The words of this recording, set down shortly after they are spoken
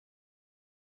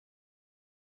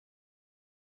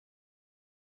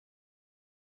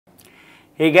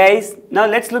Hey guys, now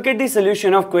let's look at the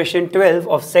solution of question 12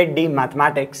 of set D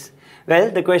mathematics. Well,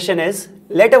 the question is,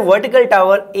 let a vertical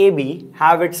tower AB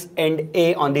have its end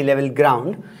A on the level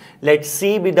ground. Let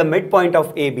C be the midpoint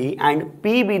of AB and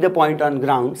P be the point on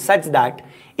ground such that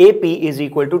AP is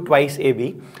equal to twice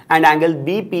AB and angle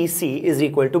BPC is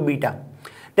equal to beta.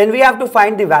 Then we have to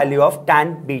find the value of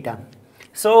tan beta.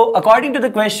 So according to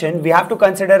the question, we have to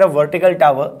consider a vertical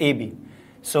tower AB.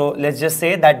 So let's just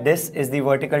say that this is the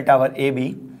vertical tower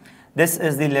AB, this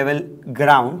is the level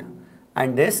ground,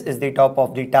 and this is the top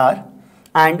of the tower,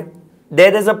 and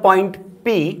there is a point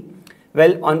P,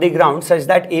 well, on the ground such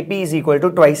that AP is equal to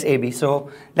twice AB.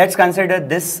 So let's consider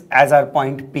this as our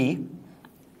point P,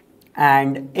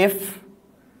 and if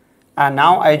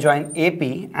now I join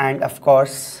AP and of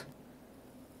course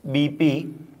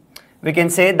BP, we can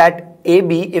say that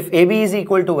AB, if AB is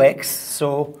equal to X,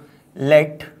 so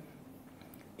let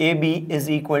AB is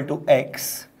equal to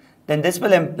X, then this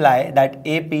will imply that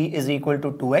AP is equal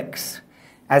to 2X.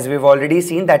 As we've already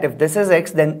seen that if this is X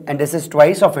then and this is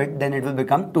twice of it, then it will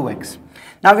become 2X.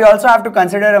 Now we also have to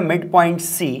consider a midpoint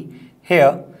C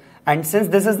here, and since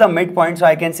this is the midpoint, so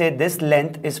I can say this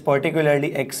length is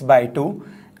particularly X by 2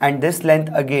 and this length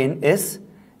again is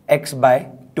X by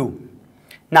 2.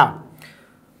 Now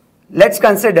let's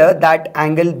consider that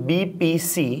angle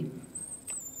BPC.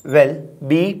 Well,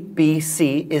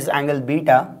 BPC is angle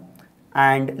beta,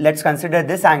 and let's consider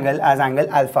this angle as angle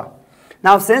alpha.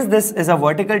 Now since this is a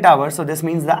vertical tower, so this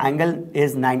means the angle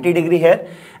is 90 degree here,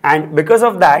 and because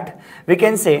of that we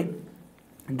can say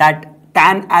that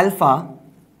tan alpha,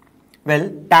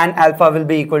 well, tan alpha will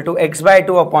be equal to X by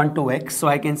 2 upon 2X. So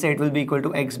I can say it will be equal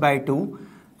to X by 2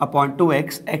 upon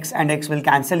 2X, X and X will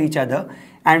cancel each other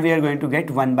and we are going to get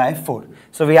 1 by 4.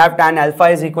 So we have tan alpha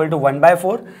is equal to 1 by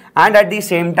 4, and at the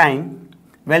same time,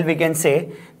 well, we can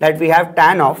say that we have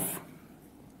tan of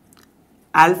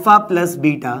alpha plus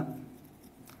beta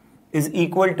is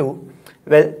equal to,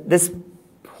 well, this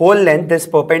whole length, this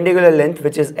perpendicular length,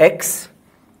 which is X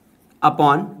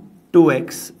upon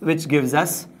 2X, which gives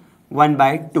us 1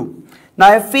 by 2.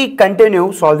 Now if we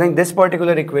continue solving this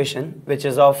particular equation, which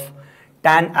is of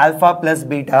tan alpha plus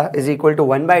beta is equal to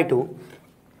 1 by 2,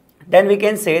 then we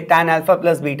can say tan alpha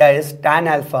plus beta is tan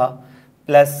alpha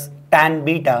plus tan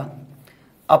beta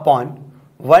upon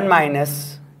 1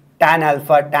 minus tan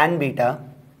alpha tan beta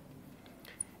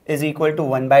is equal to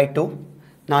 1 by 2.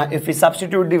 Now if we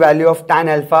substitute the value of tan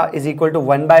alpha is equal to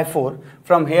 1 by 4,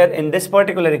 from here in this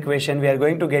particular equation we are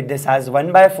going to get this as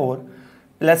 1 by 4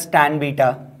 plus tan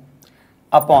beta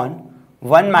upon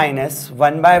 1 minus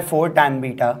 1 by 4 tan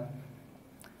beta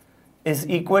is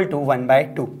equal to 1 by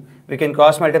 2. We can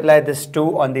cross multiply this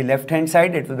 2 on the left hand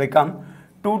side. It will become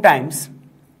 2 times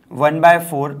 1 by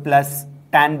 4 plus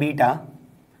tan beta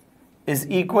is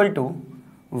equal to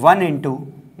 1 into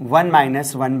 1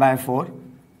 minus 1 by 4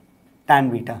 tan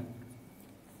beta.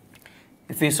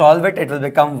 If we solve it, it will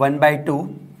become 1 by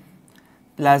 2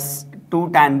 plus 2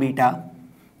 tan beta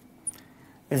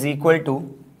is equal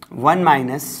to 1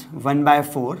 minus 1 by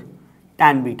 4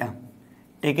 tan beta.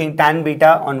 Taking tan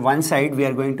beta on one side, we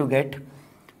are going to get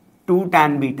 2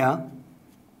 tan beta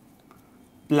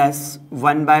plus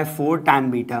 1 by 4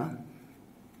 tan beta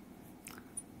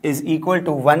is equal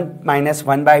to 1 minus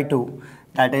 1 by 2,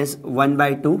 that is 1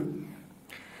 by 2.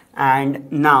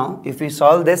 And now if we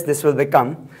solve this, this will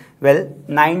become, well,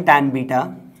 9 tan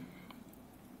beta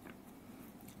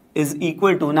is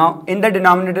equal to, now in the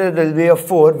denominator there will be a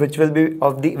 4 which will be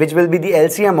the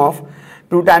LCM of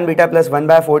 2 tan beta plus 1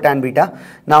 by 4 tan beta.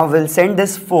 Now we'll send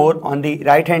this 4 on the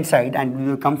right hand side and it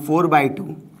will become 4 by 2,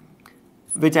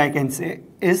 which I can say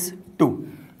is 2.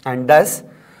 And thus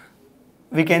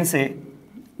we can say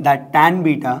that tan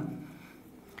beta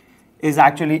is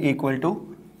actually equal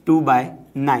to 2 by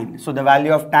 9. So the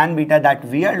value of tan beta that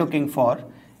we are looking for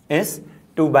is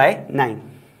 2 by 9.